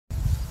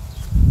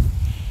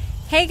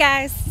Hey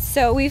guys,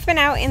 so we've been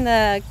out in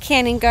the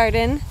canning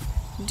garden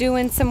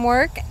doing some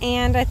work,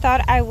 and I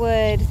thought I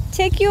would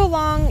take you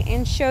along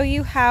and show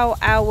you how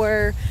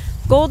our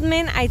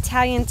Goldman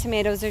Italian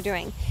tomatoes are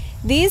doing.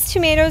 These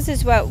tomatoes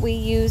is what we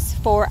use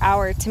for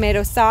our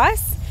tomato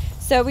sauce.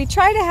 So we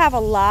try to have a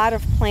lot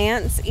of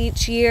plants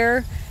each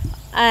year,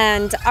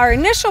 and our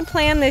initial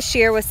plan this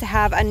year was to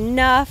have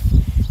enough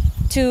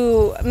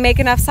to make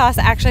enough sauce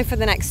actually for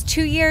the next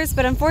 2 years,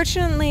 but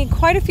unfortunately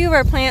quite a few of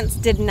our plants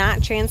did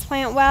not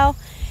transplant well.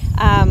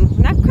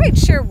 Not quite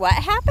sure what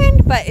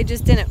happened, but it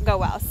just didn't go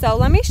well. So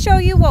let me show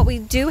you what we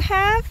do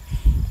have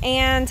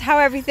and how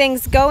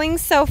everything's going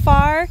so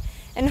far,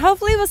 and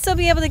hopefully we'll still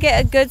be able to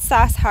get a good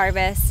sauce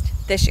harvest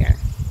this year.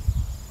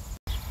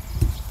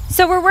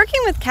 So we're working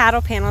with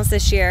cattle panels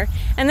this year,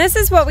 and this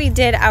is what we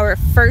did our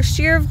first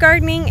year of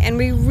gardening, and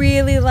we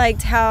really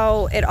liked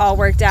how it all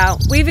worked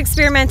out. We've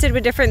experimented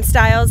with different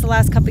styles the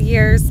last couple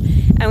years,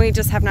 and we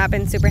just have not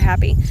been super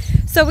happy.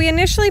 So we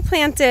initially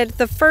planted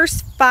the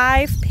first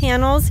 5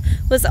 panels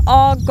was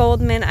all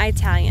Goldman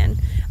Italian.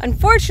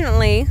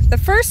 Unfortunately, the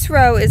first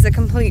row is a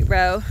complete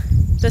row.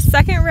 The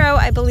second row,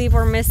 I believe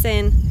we're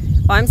missing,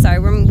 oh, I'm sorry,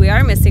 we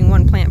are missing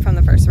 1 plant from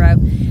the first row.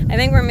 I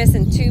think we're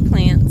missing 2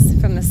 plants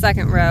from the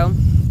second row.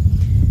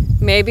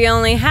 Maybe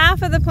only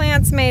half of the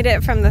plants made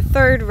it from the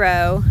 3rd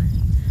row.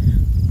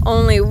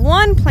 Only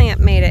 1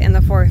 plant made it in the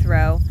 4th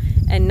row,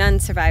 and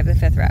none survived the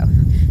 5th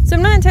row. So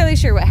I'm not entirely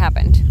sure what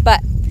happened, but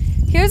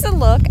here's a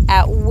look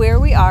at where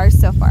we are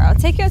so far. I'll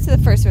take you out to the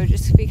first row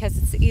just because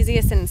it's the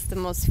easiest and it's the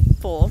most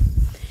full.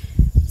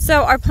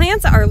 So our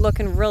plants are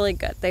looking really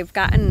good. They've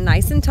gotten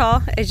nice and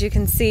tall, as you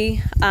can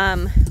see.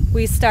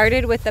 We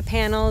started with the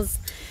panels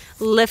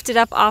lifted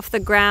up off the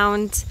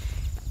ground,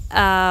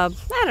 I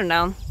don't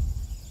know,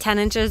 10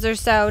 inches or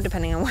so,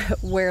 depending on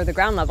where the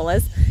ground level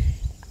is.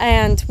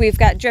 And we've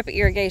got drip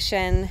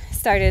irrigation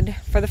started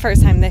for the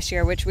first time this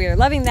year, which we are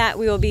loving that.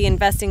 We will be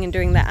investing in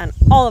doing that on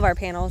all of our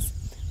panels,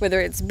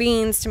 whether it's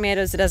beans,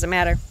 tomatoes, it doesn't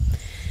matter.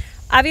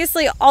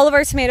 Obviously, all of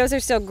our tomatoes are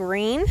still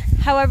green.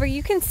 However,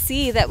 you can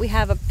see that we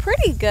have a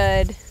pretty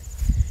good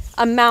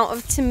amount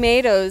of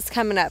tomatoes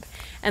coming up.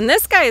 And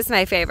this guy is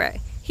my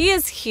favorite. He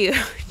is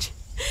huge.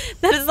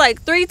 That is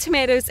like 3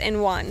 tomatoes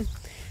in one.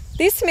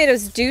 These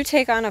tomatoes do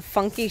take on a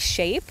funky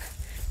shape,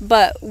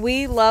 but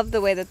we love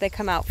the way that they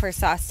come out for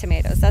sauce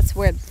tomatoes. That's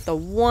where the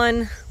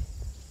one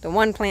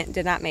plant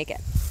did not make it.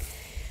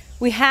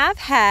 We have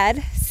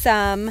had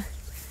some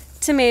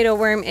tomato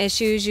worm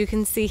issues. You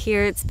can see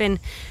here it's been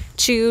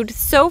chewed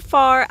so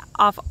far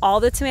off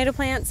all the tomato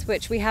plants,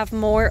 which we have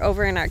more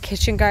over in our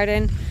kitchen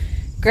garden.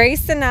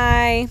 Grace and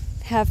I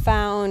have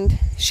found,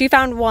 she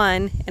found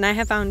 1 and I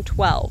have found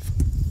 12.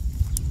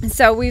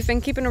 So we've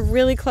been keeping a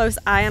really close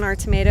eye on our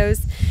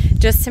tomatoes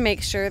just to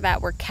make sure that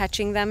we're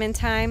catching them in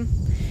time.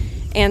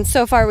 And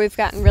so far we've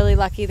gotten really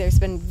lucky. There's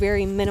been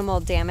very minimal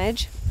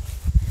damage.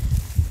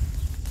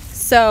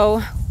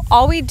 So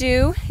all we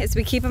do is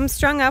we keep them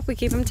strung up, we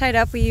keep them tied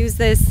up. We use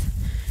this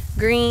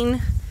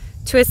green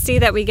twisty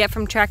that we get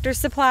from Tractor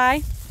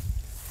Supply.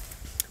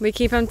 We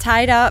keep them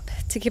tied up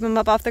to keep them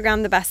up off the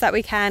ground the best that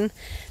we can.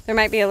 There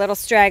might be a little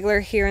straggler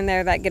here and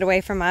there that get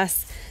away from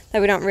us that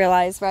we don't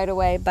realize right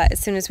away, but as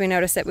soon as we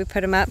notice it, we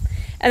put them up.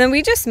 And then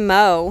we just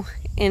mow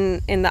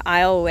in the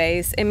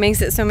aisleways. It makes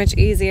it so much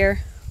easier.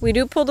 We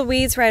do pull the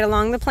weeds right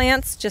along the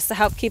plants just to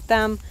help keep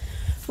them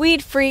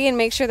weed free and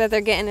make sure that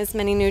they're getting as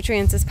many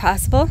nutrients as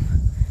possible.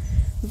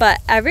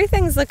 But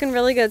everything's looking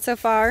really good so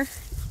far.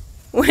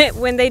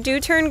 When they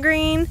do turn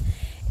green,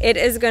 it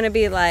is going to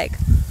be like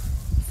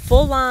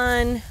full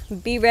on,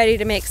 be ready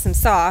to make some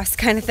sauce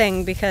kind of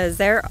thing, because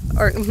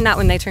or not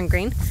when they turn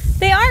green,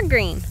 they are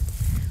green.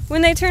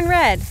 When they turn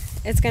red,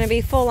 it's going to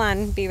be full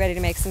on, be ready to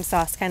make some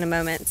sauce kind of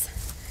moments.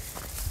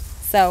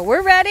 So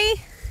we're ready.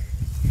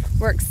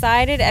 We're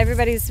excited.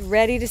 Everybody's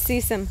ready to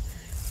see some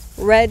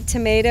red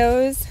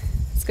tomatoes.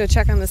 Let's go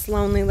check on this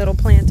lonely little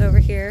plant over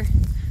here.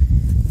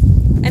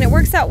 And it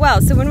works out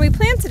well. So when we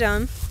planted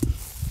them,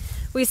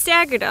 we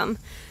staggered them.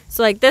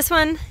 So like this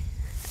one,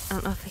 I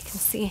don't know if you can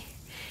see,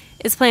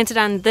 is planted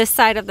on this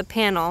side of the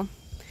panel.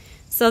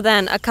 So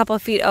then a couple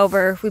of feet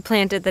over, we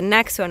planted the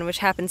next one, which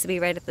happens to be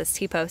right at this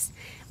T-post,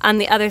 on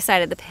the other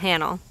side of the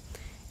panel.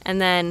 And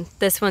then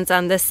this one's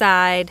on this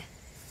side,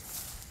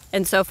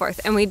 and so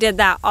forth. And we did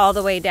that all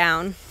the way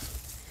down.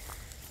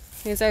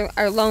 Here's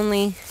our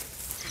lonely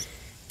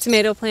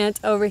tomato plant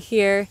over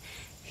here.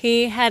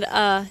 He had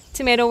a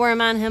tomato worm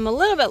on him a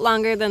little bit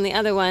longer than the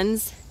other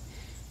ones,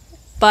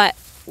 but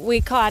we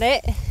caught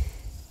it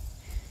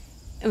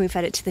and we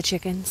fed it to the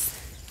chickens,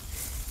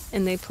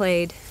 and they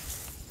played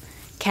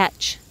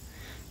catch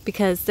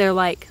because they're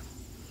like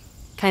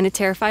kind of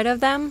terrified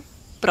of them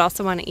but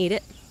also want to eat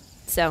it.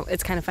 So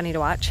it's kind of funny to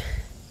watch,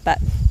 but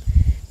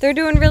they're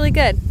doing really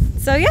good.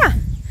 So yeah,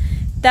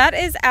 that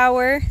is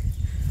our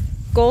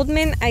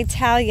Goldman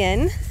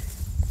Italian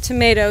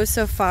tomatoes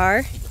so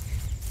far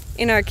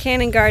in our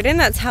canning garden.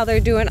 That's how they're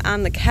doing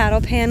on the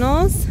cattle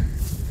panels.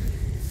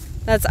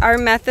 That's our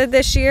method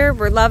this year.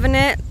 We're loving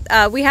it.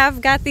 We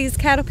have got these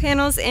cattle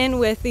panels in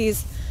with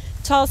these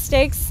tall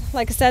stakes.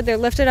 Like I said, they're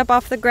lifted up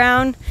off the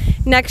ground.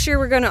 Next year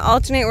we're going to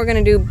alternate. We're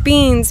going to do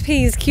beans,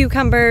 peas,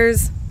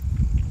 cucumbers,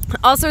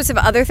 all sorts of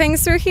other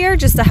things through here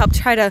just to help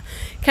try to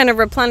kind of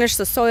replenish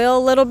the soil a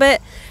little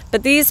bit.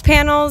 But these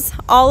panels,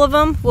 all of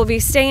them, will be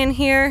staying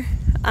here,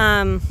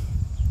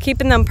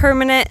 keeping them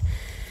permanent.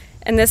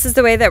 And this is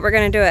the way that we're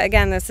going to do it.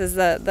 Again, this is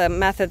the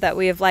method that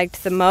we have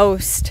liked the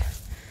most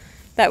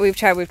that we've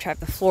tried. We've tried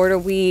the Florida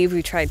weave,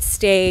 we tried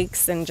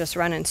stakes and just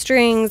running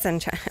strings,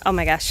 and oh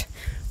my gosh,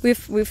 we've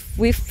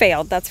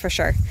failed, that's for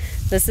sure.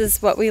 This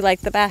is what we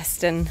like the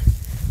best, and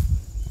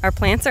our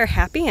plants are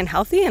happy and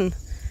healthy, and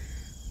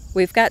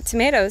we've got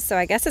tomatoes, so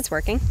I guess it's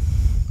working.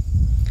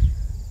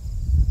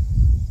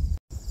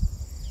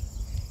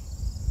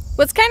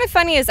 What's kind of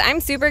funny is I'm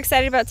super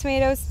excited about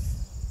tomatoes,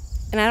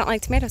 and I don't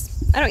like tomatoes.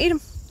 I don't eat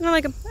them. I don't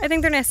like them. I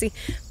think they're nasty.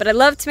 But I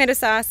love tomato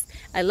sauce.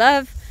 I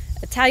love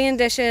Italian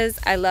dishes.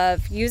 I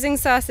love using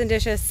sauce in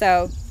dishes.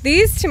 So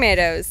these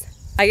tomatoes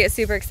I get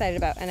super excited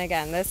about. And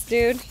again, this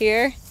dude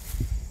here,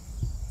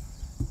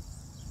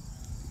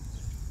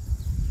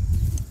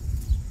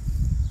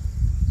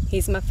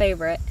 he's my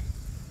favorite.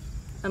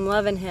 I'm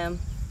loving him.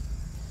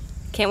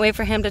 Can't wait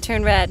for him to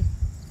turn red.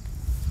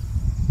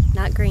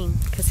 Not green,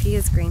 because he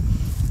is green.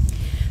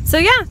 So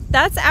yeah,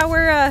 that's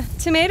our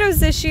tomatoes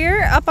this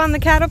year up on the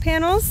cattle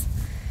panels.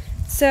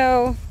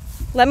 So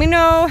let me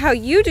know how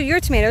you do your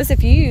tomatoes,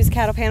 if you use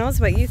cattle panels,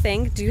 what you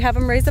think. Do you have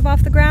them raised up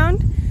off the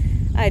ground?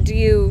 Do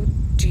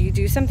you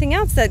do something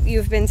else that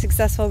you've been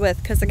successful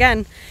with? Because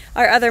again,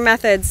 our other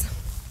methods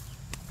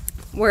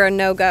were a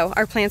no-go.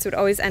 Our plants would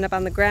always end up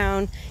on the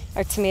ground.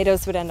 Our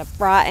tomatoes would end up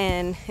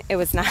rotten. It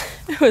was not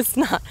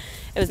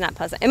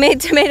pleasant. It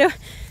made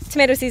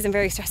tomato season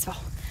very stressful.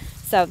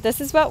 So this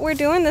is what we're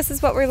doing. This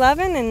is what we're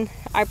loving, and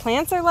our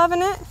plants are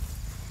loving it.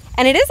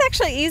 And it is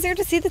actually easier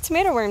to see the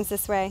tomato worms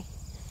this way.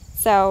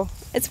 So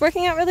it's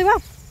working out really well.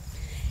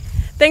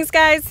 Thanks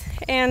guys,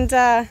 and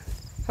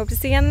hope to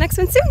see you on the next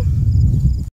one soon.